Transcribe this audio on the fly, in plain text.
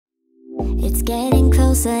It's getting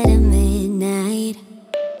closer to midnight.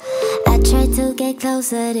 I try to get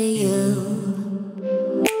closer to you,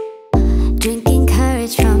 drinking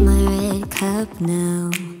courage from my red cup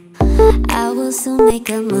now. I will soon make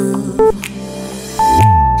a move.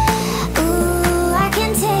 Ooh, I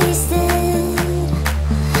can taste it,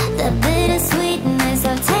 the bittersweetness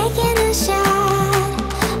of taking a shot,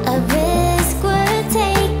 a risk worth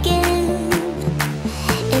taking.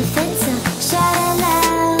 If it's a shot of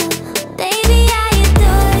love, baby, I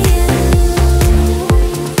adore you.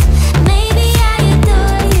 Maybe I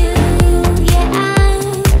adore you. Yeah, I'm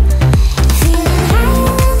feeling high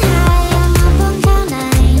and high. I'm up on cloud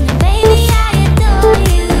nine. Baby, I adore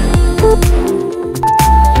you.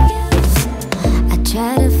 I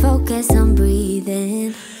try to focus on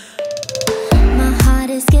breathing. My heart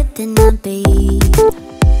is skipping a beat.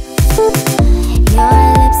 Your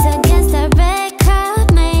lips against a red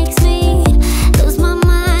cup makes me lose my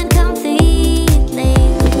mind completely.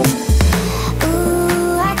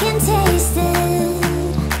 Ooh, I can taste it,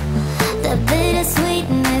 the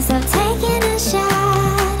bittersweetness of taking a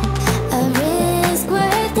shot, a risk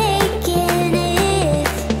worth taking.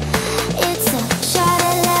 It's a shot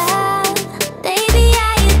of love, baby,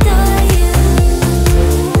 I adore you.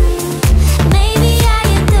 Maybe I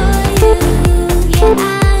adore you. Yeah,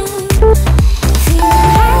 I'm feeling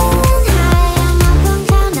high and high. I'm up on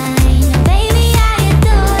cloud nine. Baby, I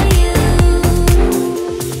adore you.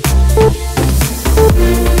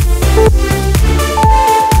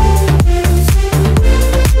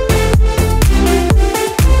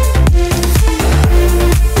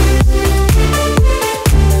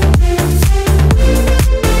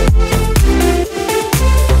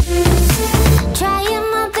 Trying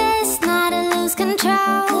my best not to lose control.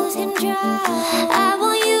 I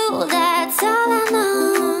want you, that's all I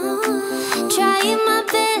know. Trying my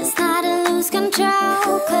best not to lose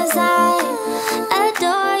control, 'cause I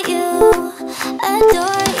adore you,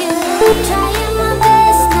 adore you. Trying my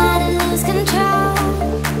best not to lose control.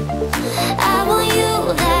 I want you,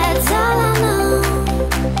 that's all I know.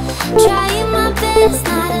 Trying my best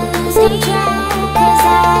not to lose control, 'cause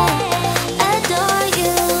I adore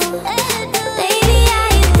you. Baby, I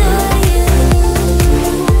adore you.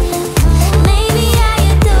 Maybe I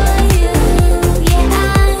adore you. Yeah,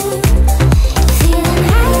 I'm feeling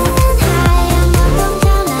high and high. I'm up on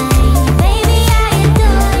cloud nine. Baby, I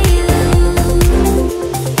adore you.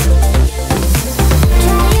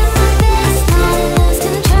 Trying my best not to lose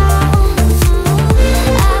control.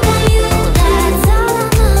 I want you, that's all I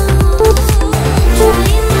know.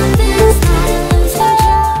 Trying my best not to lose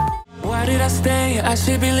control. Why did I stay? I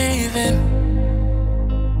should be leaving.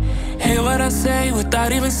 Hear what I say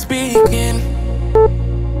without even speaking.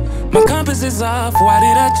 My compass is off, why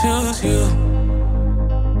did I choose you?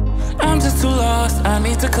 I'm just too lost, I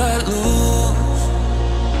need to cut loose.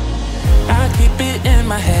 I keep it in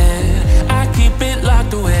my head, I keep it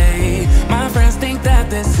locked away. My friends think that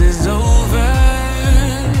this is over.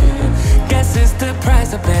 Guess it's the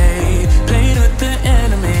price I paid. Played with the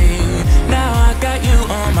enemy, now I got you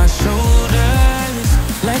on my shoulders.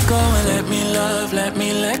 Let go and let me love, let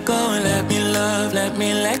me let go and let me love, let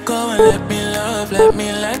me let go and let me love, let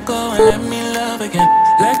me let go and let me love again.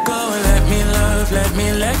 Let go and let me love, let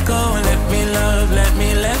me let go and let me love, let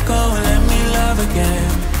me let go and let me love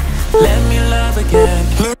again. Let me love again.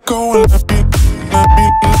 Let go and let me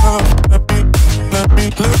love, let me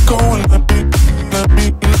let go and let me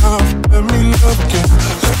love, let me love again.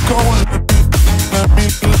 Let go and let me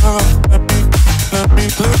love, let me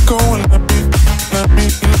let go and let me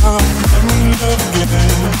love, let me love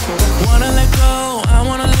again. Wanna let go, I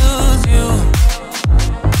wanna lose you.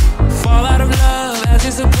 Fall out of love as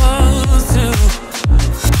you're supposed to.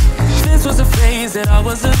 This was a phase that I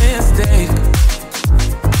was a mistake,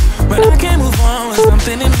 but I can't move on with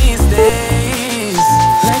something in these days.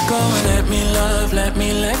 Let go and let me love, let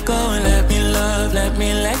me let go and let me love, let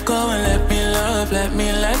me let go and let me love, let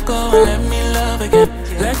me let go and let me love again.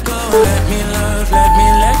 Let go and let me love, let me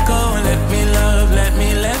let go and let me love, let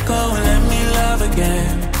me let go and let me love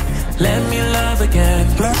again. Let me love again.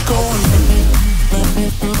 Let go and let me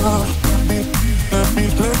love, let me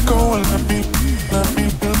let go and let me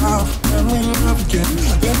love, let me love again.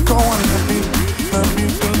 Let go and let me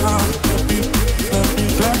love, let me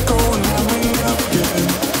let go and let me love again.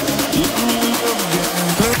 Let me love again.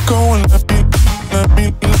 Let go and let me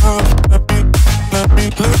love, let me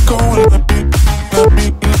let go and let me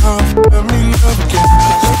love, let me love again.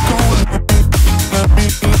 Let go and let me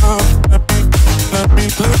love, let me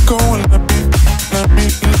let go and let me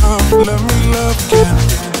love, let me love again.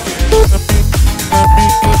 Let me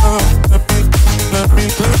love, let me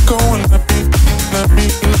let go and let me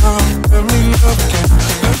love.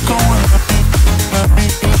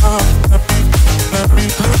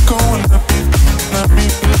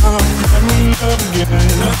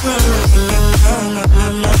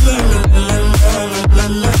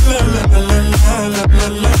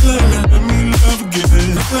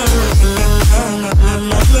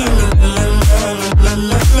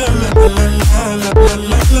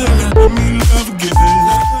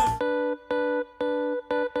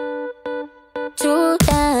 Too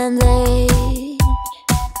damn late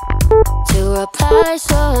to reply,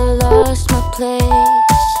 so I lost my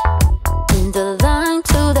place in the line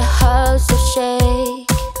to the house of shake,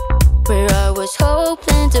 where I was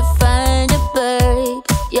hoping to find a babe.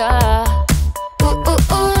 Yeah. Ooh, ooh,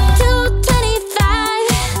 ooh.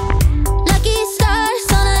 225 lucky stars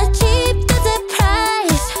on a cheap visit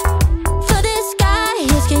price for this guy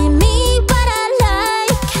who's giving me what I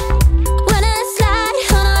like. When I slide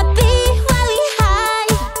on a beat while we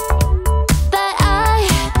high, but I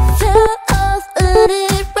fell off, let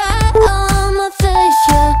it right on my face.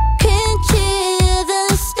 Yeah, can't hear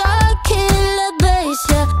the star killer bass.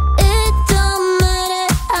 Yeah, it don't matter,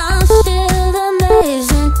 I'm still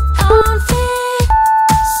amazing. I'm free,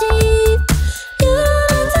 see, you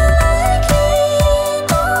don't like me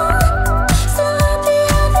more, so happy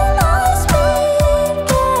having my speed.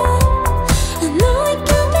 Yeah, I know it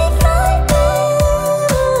can be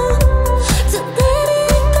frightening to let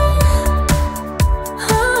it go.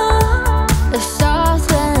 The South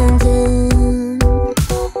Landing,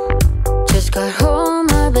 just got home,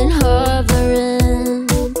 I've been hovering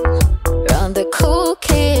round the cool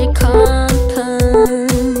kid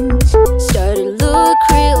compound. Started look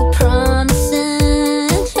real promising,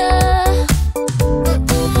 yeah.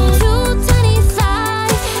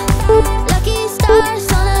 225 lucky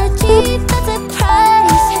stars on a cheap visit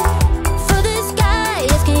price for this guy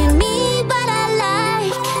asking me what I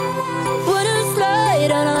like. Wanna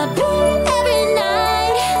slide on a beat every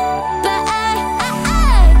night, but I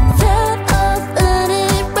fell off, let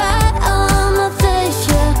it right on my face.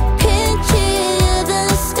 Yeah, can't hear the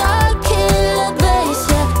star killer bass.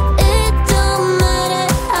 Yeah, it don't matter,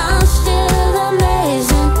 I'm still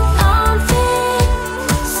amazing. I'm free,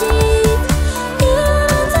 see, you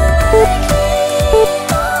don't like me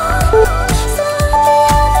more, so happy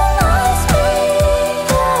having my speed.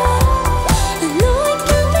 Yeah, I know it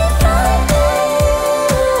can be frightening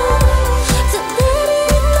to let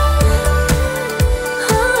it go.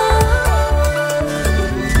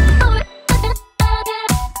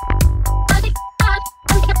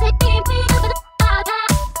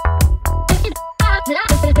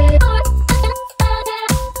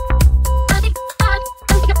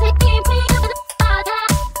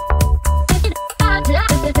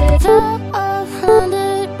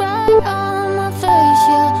 Landed right on my face.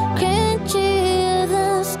 Yeah, can't hear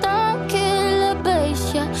the star killer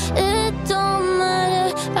bass. Yeah, it don't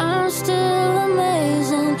matter, I'm still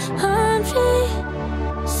amazing. I'm free,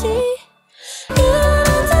 see, you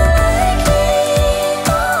don't like me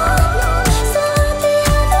more, so happy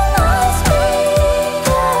having my speed.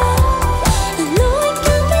 Yeah, I know it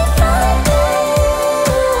can be frightening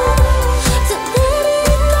to let it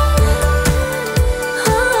go.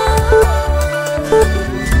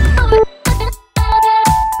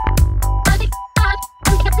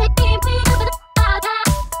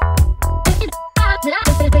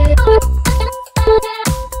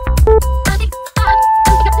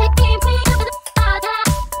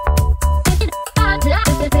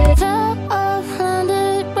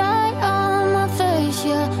 Landed right on my face.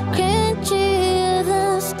 Yeah, can't hear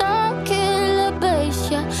the star killer bass.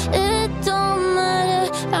 Yeah, it don't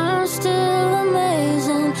matter, I'm still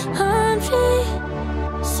amazing. I'm free,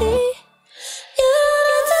 see, you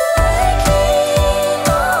don't like me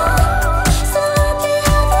more, so happy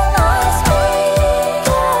having my speed.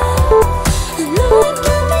 Yeah, I know it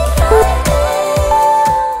can be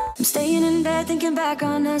frightening. I'm staying in bed thinking back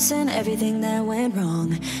on us and everything that went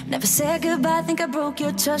wrong. Never said goodbye, think I broke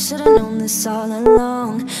your trust. Should've known this all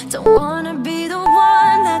along. Don't wanna be the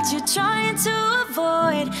one that you're trying to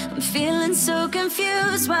avoid. I'm feeling so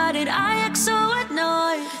confused, why did I act so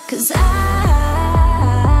annoyed? 'Cause I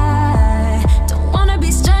don't wanna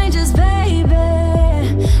be strangers, baby.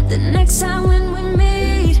 The next time when we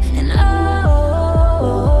meet, and oh,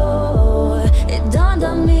 it dawned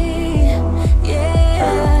on me,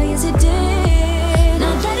 yeah, yes it did.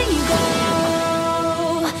 Not letting you go,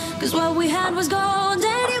 'cause what we had was gold,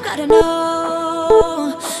 and you gotta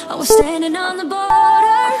know I was standing on the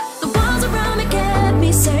border. The walls around me kept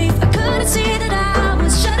me safe. I couldn't see that I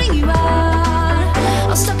was shutting you out. I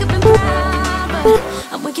was stuck up in pride, but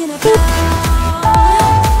I'm waking up now.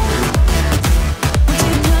 Want you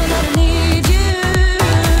to know that I need you.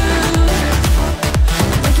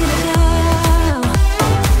 I'm waking up now.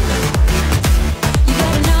 You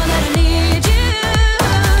gotta know that I need you,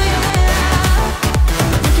 yeah.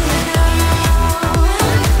 I'm waking up now.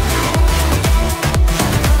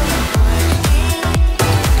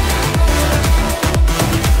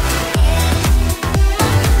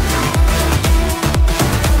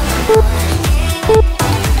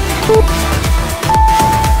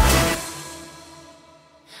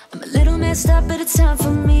 messed up, but it's time for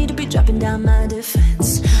me to be dropping down my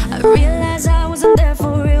defense. I realized I wasn't there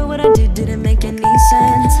for real. What I did didn't make any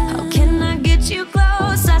sense. How can I get you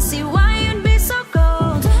close? I see why you'd be so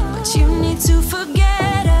cold, but you need to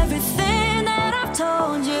forget everything that I've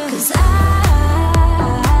told you. 'Cause I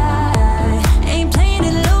ain't playing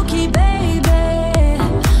it low-key, baby.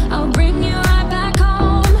 I'll bring you right back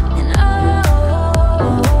home. And oh,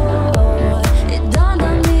 it dawned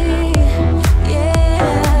on me,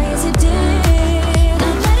 yeah, yes it did.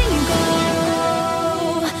 Not letting you go,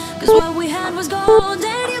 'cause what we had was gold.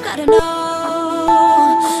 And you gotta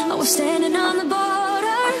know, I was standing on the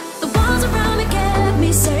border. The walls around me kept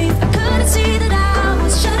me safe. I couldn't see that I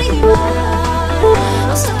was shutting you out.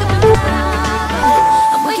 I'm stuck in my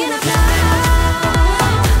pride. I'm waking up now.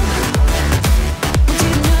 Want you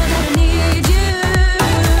to know that I need you.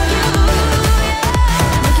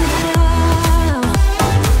 Waking up now.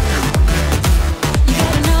 You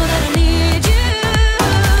gotta know that I need you.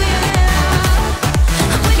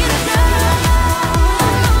 I'm waking up now.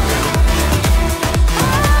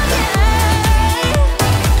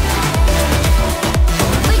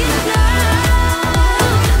 Waking up now.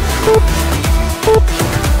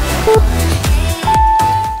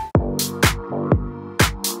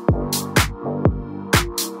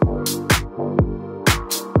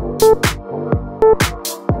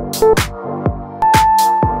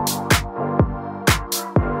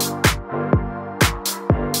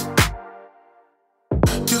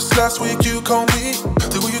 Just last week you called me.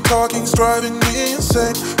 The way you're talking's driving me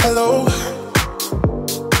insane. Hello.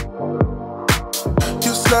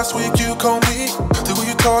 Just last week you called me. The way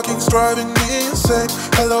you're talking's driving me insane.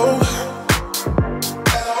 Hello.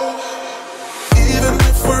 Even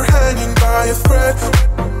if we're hanging by a thread,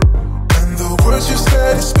 and the words you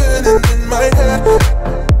said is spinning in my head,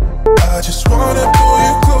 I just wanna pull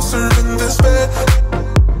you closer in this bed.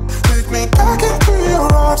 Take me back into your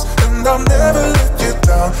arms, and I'll never let you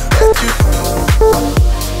down. Let you down.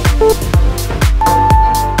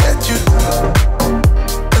 Let you down.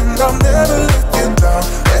 And I'll never let you down.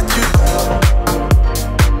 Let you down.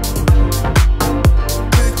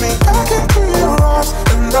 Take me back into your arms,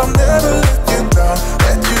 and I'll never let you down.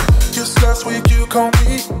 Let you. Just last week you called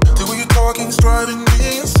me. The way you're talking's driving me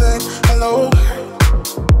insane. Hello.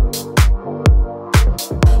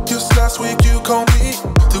 Just last week you called me.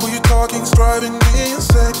 The way you're talking's driving me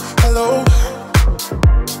insane. Hello.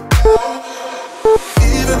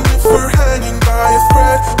 Even if we're hanging by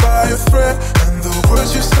a thread, and the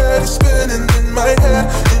words you said is spinning in my head,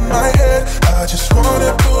 I just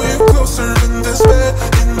wanna pull you closer in this bed,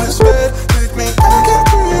 Take me back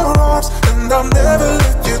into your arms, and I'll never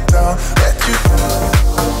let you down, let you down,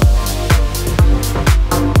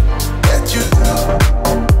 let you down,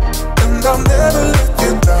 and I'll never let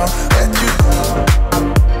you down, let you down.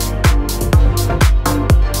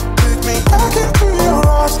 Take me back into your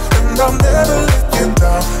arms, and I'll never let you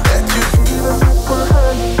down, let you down. Even if we're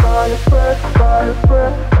hanging by a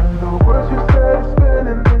thread, and the words you said is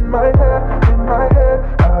spinning in my head,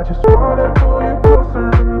 I just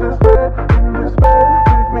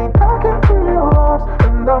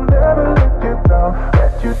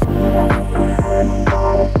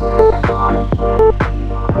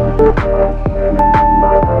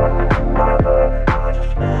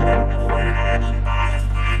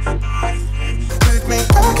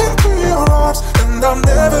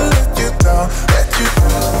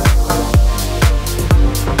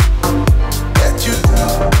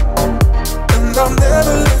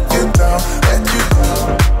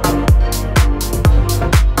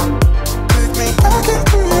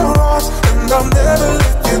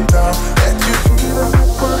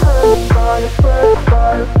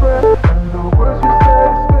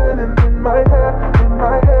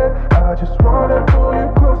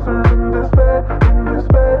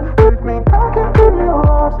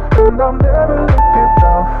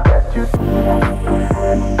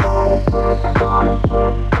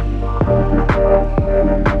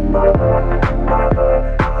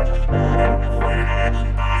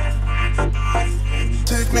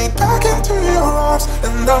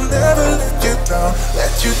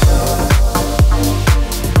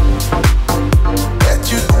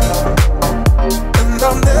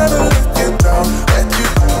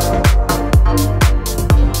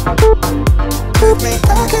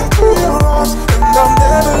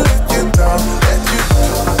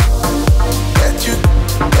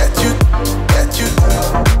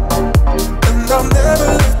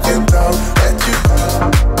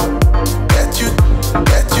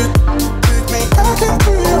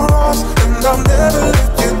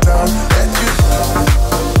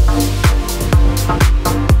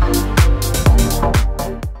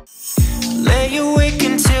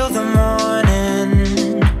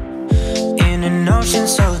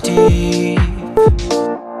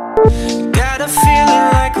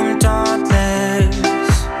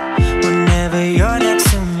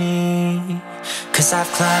 'Cause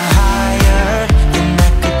I've climbed higher than I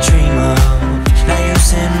could dream of. Now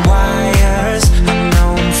using wires, I know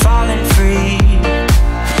I'm falling free.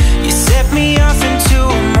 You set me off into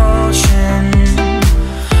a motion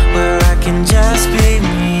where I can just be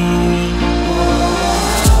me.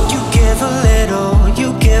 You give a little,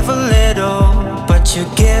 but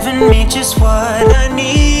you're giving me just what I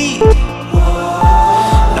need.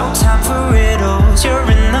 No time for riddles, you're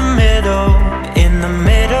in the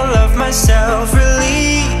middle of my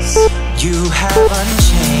self-release. You have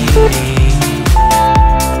unchained me.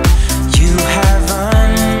 You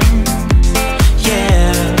haven't,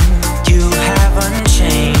 yeah. You have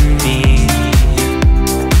unchained me.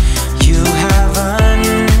 You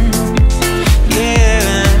haven't,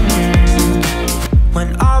 yeah. When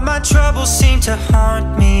all my troubles seem to haunt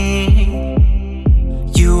me,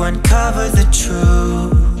 you uncover the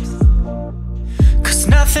truth.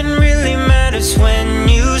 Nothing really matters when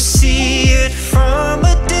you see it from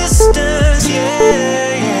a distance,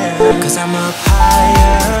 yeah, yeah. 'Cause I'm up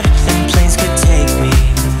higher than planes could take me.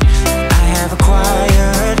 I have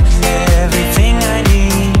acquired everything I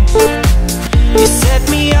need. You set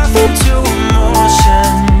me off into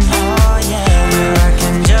emotion, oh yeah, where I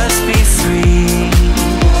can just be free.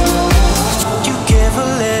 You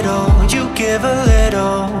give a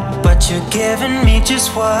little, but you're giving me just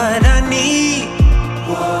what I need.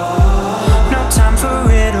 No time for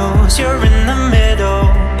riddles, you're in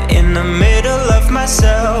the middle of my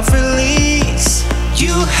self-release.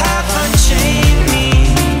 You have unchained me.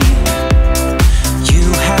 You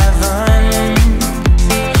haven't,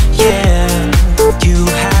 yeah. You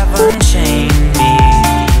have unchained me.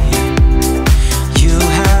 You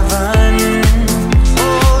haven't,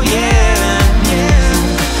 oh yeah, yeah.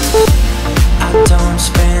 I don't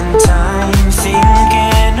spend time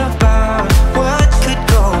thinking about what could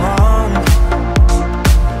go wrong.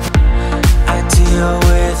 I deal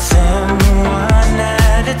with them one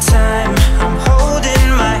at a time. I'm holding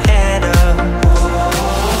my head up.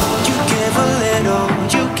 You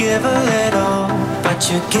give a little, but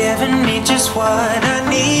you're giving me just what I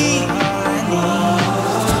need.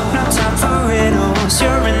 No time for riddles,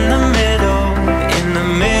 you're in the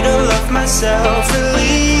middle of my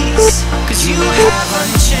self-release. 'Cause you have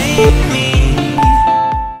unchained me.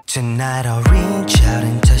 Tonight I'll reach out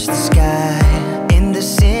and touch the sky. In the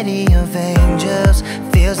city of angels,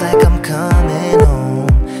 feels like I'm coming home.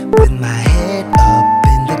 With my head up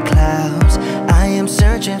in the clouds, I am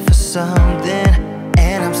searching for something,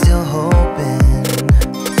 and I'm still hoping.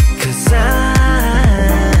 'Cause I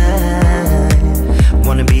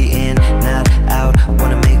wanna be in, not out,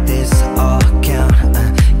 wanna make this all count.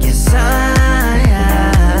 Yes, I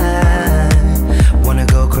wanna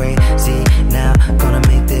go crazy now, gonna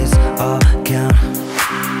make this all count.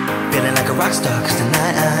 Feeling like a rock star, 'cause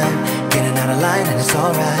tonight I'm getting out of line and it's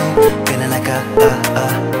alright. Feeling like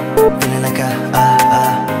feeling like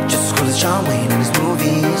just as cool as John Wayne in his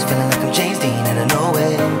movies. Feeling like I'm James Dean and I know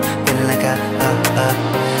it. Feeling like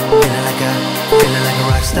feeling like a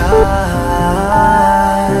rock star.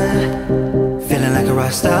 Feeling like a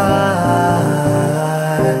rock star.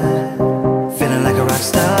 Feeling like a rock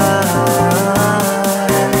star.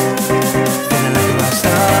 Feeling like a rock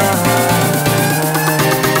star.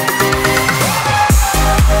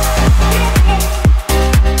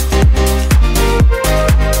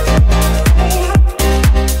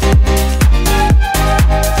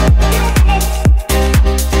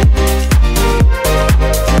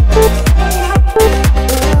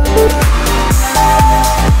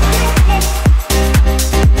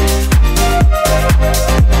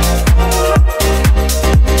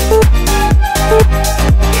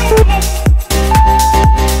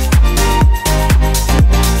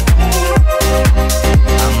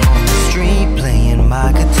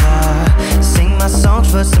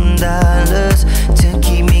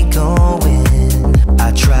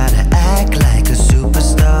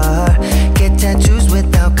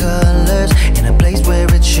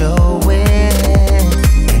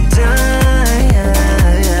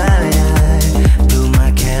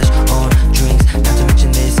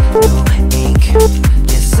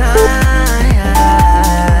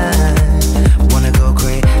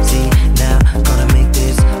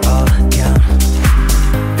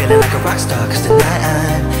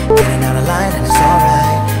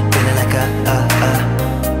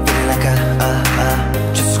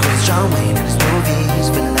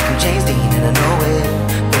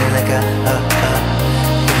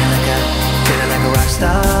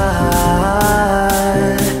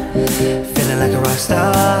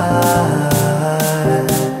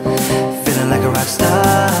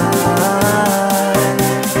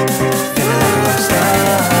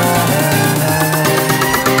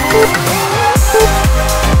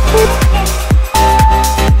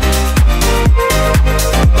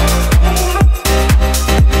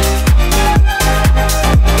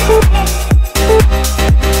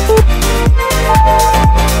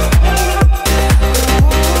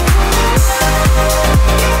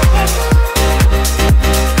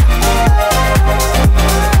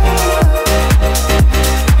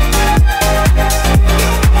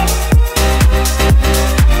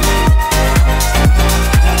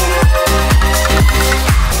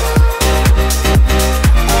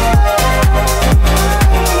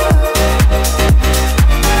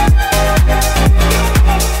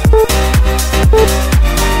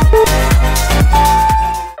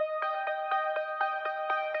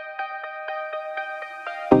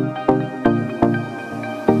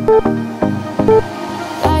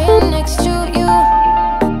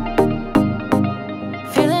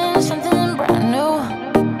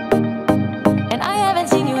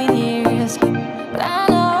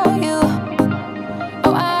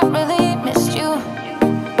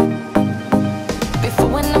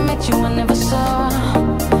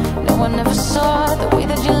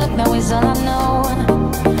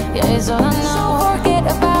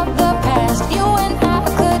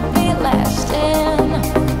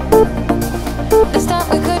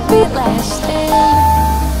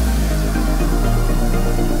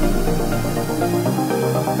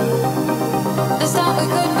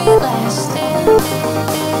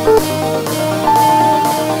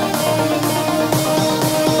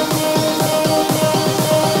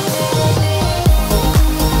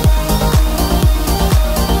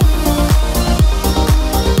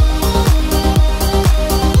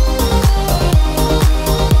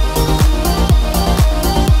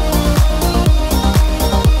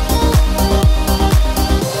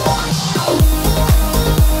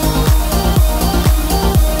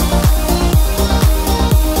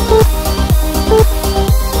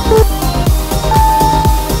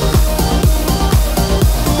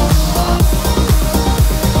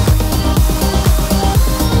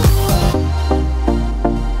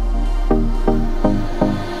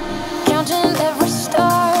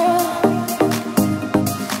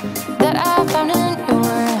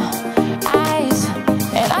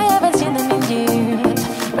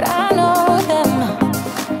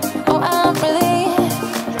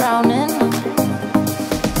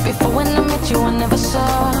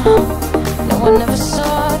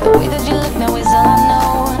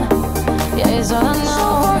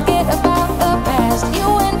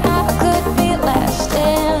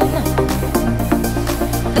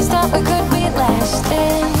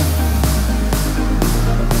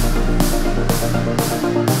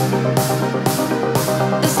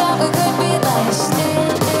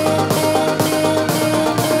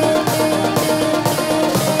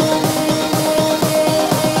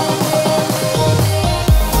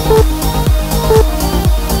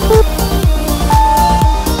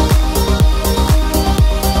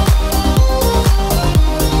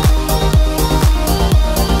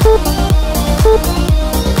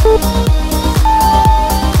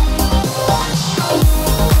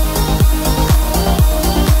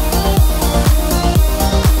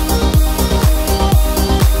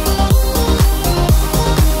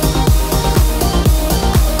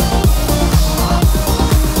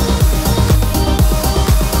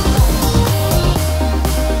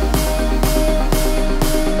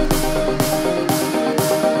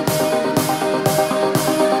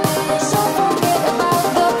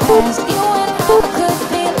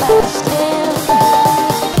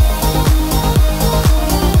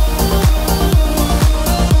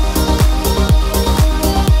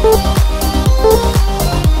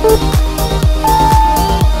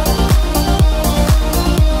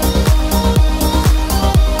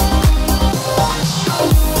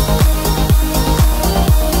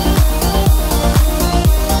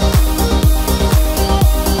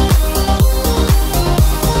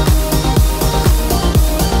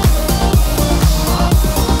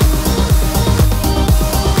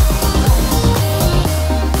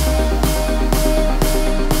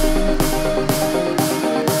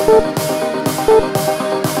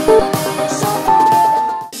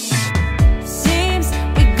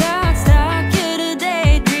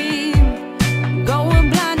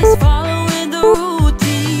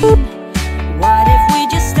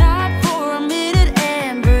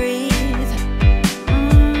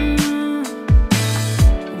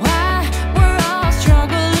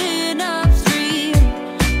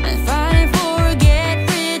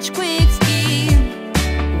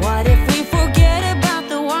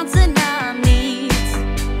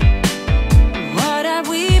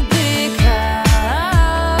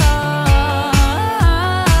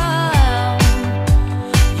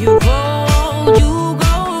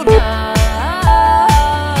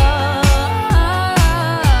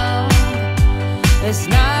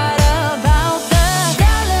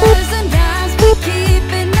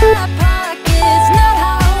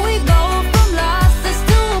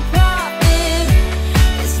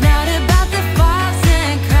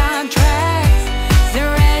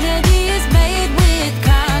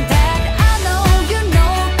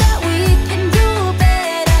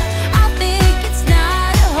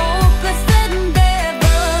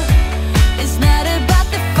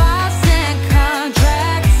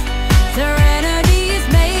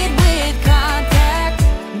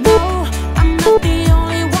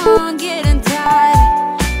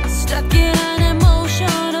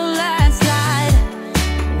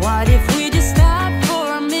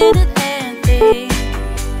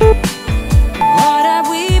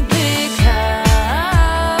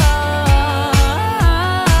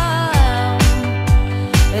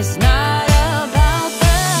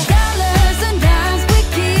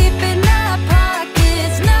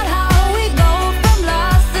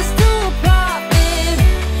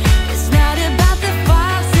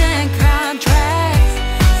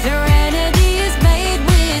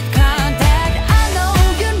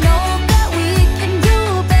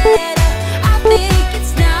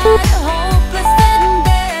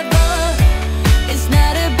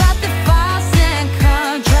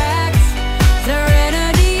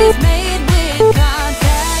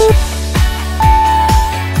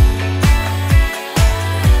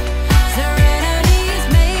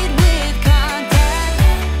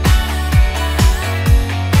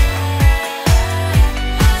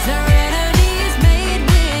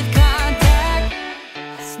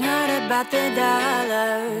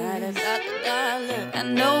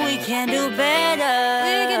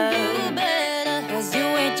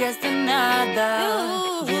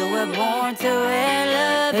 another. You were born to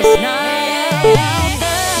elevate. It's not about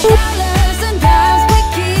the dollars and dimes we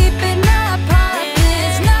keep in our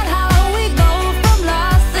pockets. Not how we go from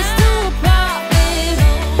losses to profit.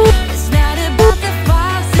 It's not about the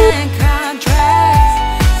files and contracts.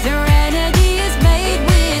 Serenity is made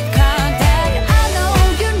with contact. I know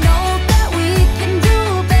you know that we can do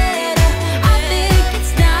better. I think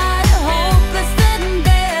it's not a hopeless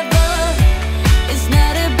endeavor. It's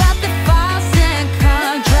not about the files and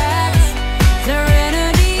contracts.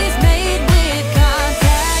 Serenity is made with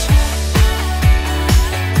contact.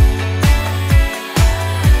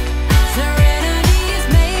 Serenity is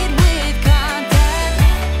made with contact.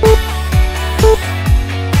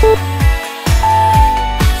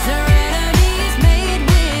 Serenity is made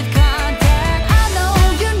with contact. I know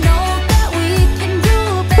you know that we can do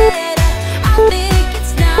better. I think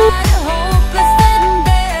it's not a hopeless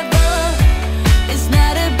endeavor. It's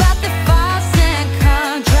not about the files and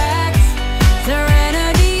contracts.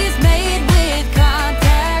 Serenity is made with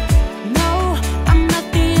contact. No, I'm not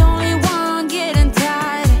the only one getting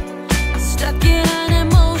tired, stuck in an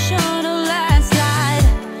emotional landslide.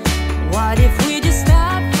 What if we just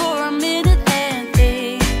stop for a minute and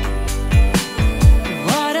think?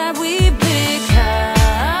 What have we become?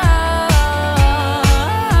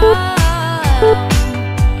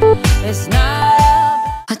 It's not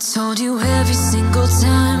about. I told you every single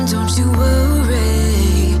time, don't you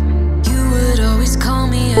worry. You would always call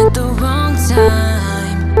me at the wrong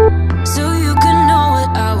time, so you could know what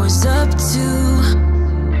I was up to.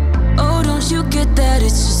 Oh, don't you get that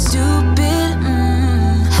it's just stupid?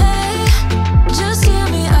 Hey, just hear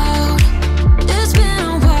me out. It's been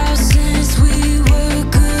a while since we were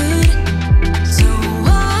good. So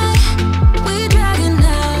why we dragging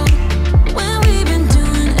out when we've been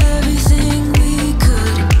doing everything we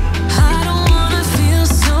could? I don't wanna feel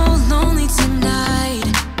so lonely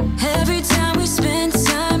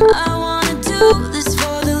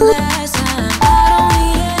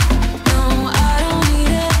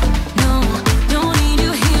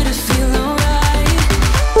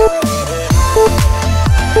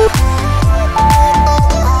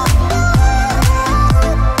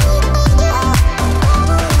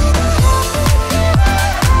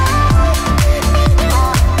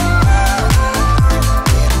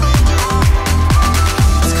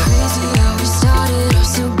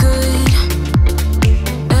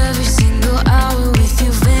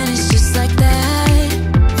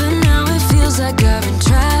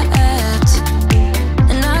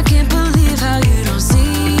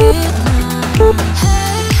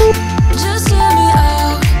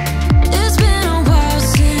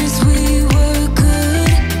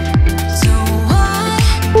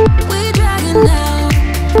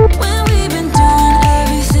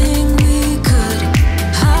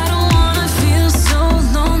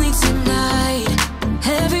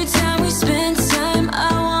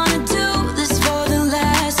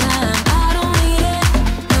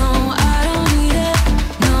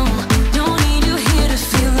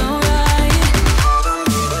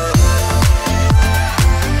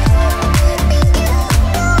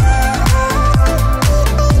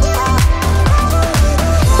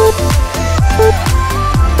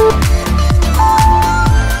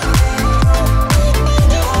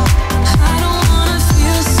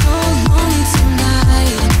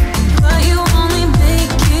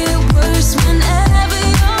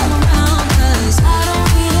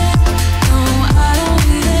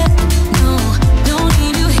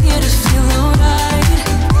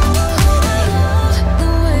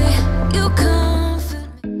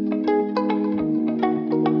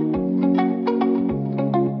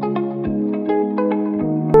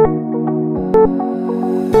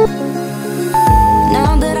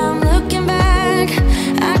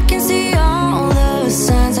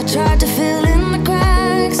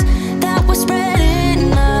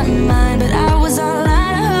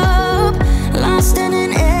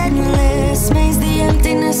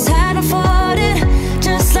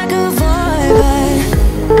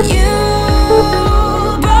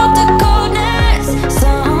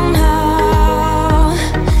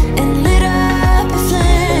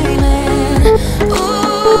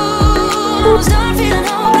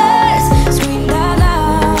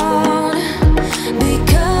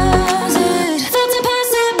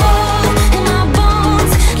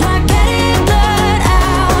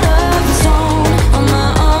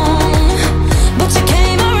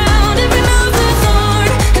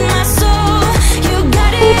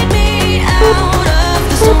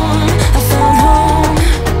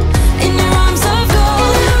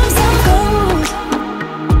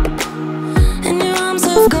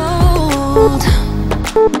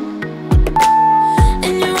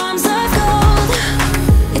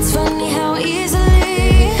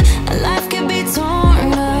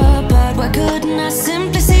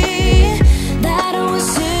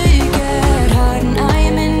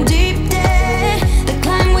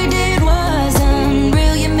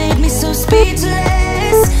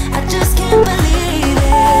speechless. I just can't believe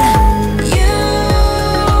it. You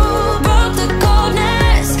broke the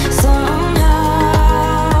coldness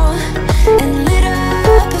somehow and lit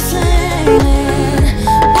up a flame.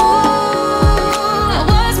 Ooh, I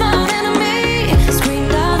was my own enemy,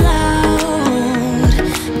 screamed out loud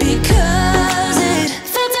because it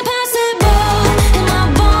felt impossible in my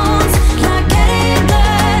bones, like getting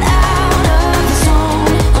blood out of the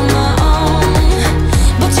stone on my own.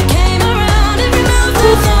 But you came around and removed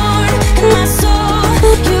the thorn in my soul.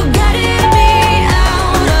 You guided me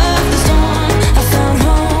out of the storm. I found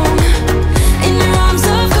home in your arms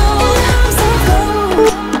of gold,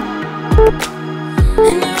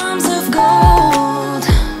 in your arms of gold,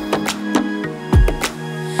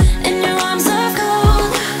 in your arms of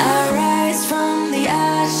gold. I rise from the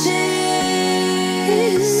ashes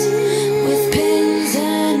with pins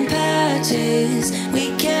and patches. We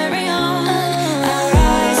carry on. I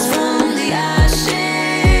rise from the ashes.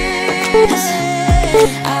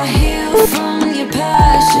 I heal from your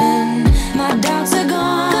passion. My doubts are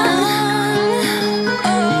gone.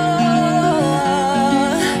 Oh,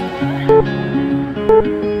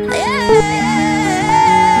 yeah.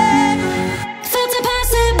 Felt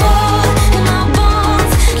impossible in my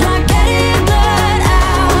bones, like getting blood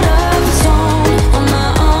out of the stone on my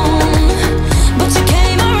own. But you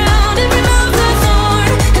came around and removed the thorn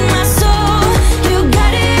in my soul. You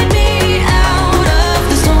guided me out of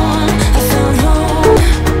the storm. I found home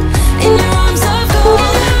in your arms of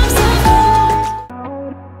gold.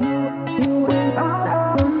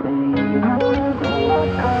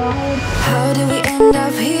 How did we end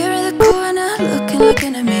up here in the corner, looking like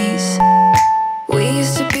enemies? We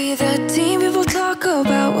used to be the team people talk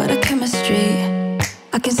about, what a chemistry.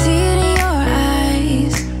 I can see it in your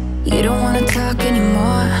eyes. You don't wanna talk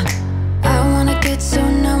anymore. I wanna get so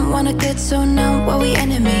numb, while we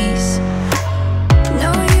enemies.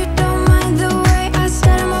 No, you don't mind the way I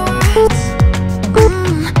stutter my words.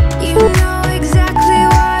 You know exactly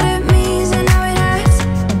what it means and how it hurts.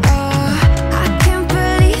 Oh, I can't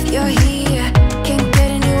believe you're here. Can't get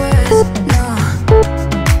any worse. No,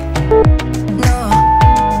 no.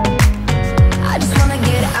 I just wanna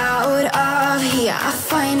get out of here. I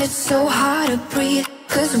find it so hard to breathe.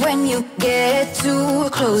 'Cause when you get too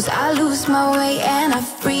close, I lose my way and I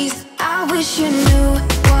freeze. I wish you knew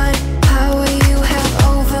what power you have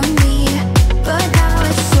over me, but now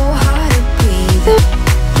it's so hard to breathe.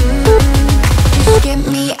 Just get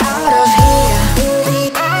me out of here.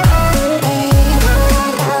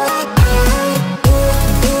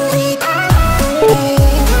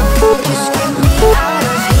 Just get me out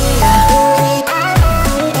of here.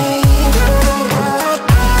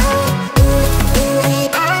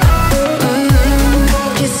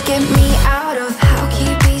 Just get me out of. How can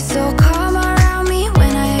you be so calm around me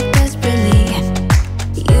when I act desperately?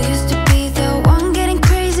 You used to be the one getting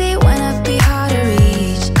crazy when I'd be hard to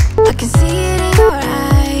reach. I can see it in your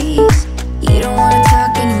eyes. You don't wanna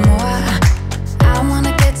talk anymore. I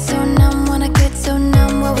wanna get so numb,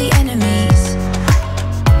 while we enemies.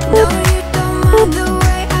 No, you don't mind the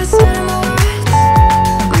way I stutter my words.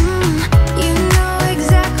 You know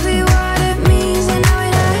exactly what it means and how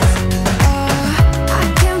it hurts. Oh, I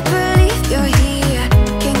can't believe you're here.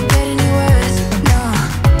 Can't get any worse. No,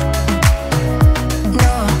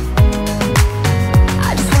 no. I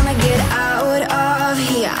just wanna get out of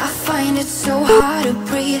here. I find it so hard to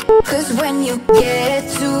breathe. 'Cause when you get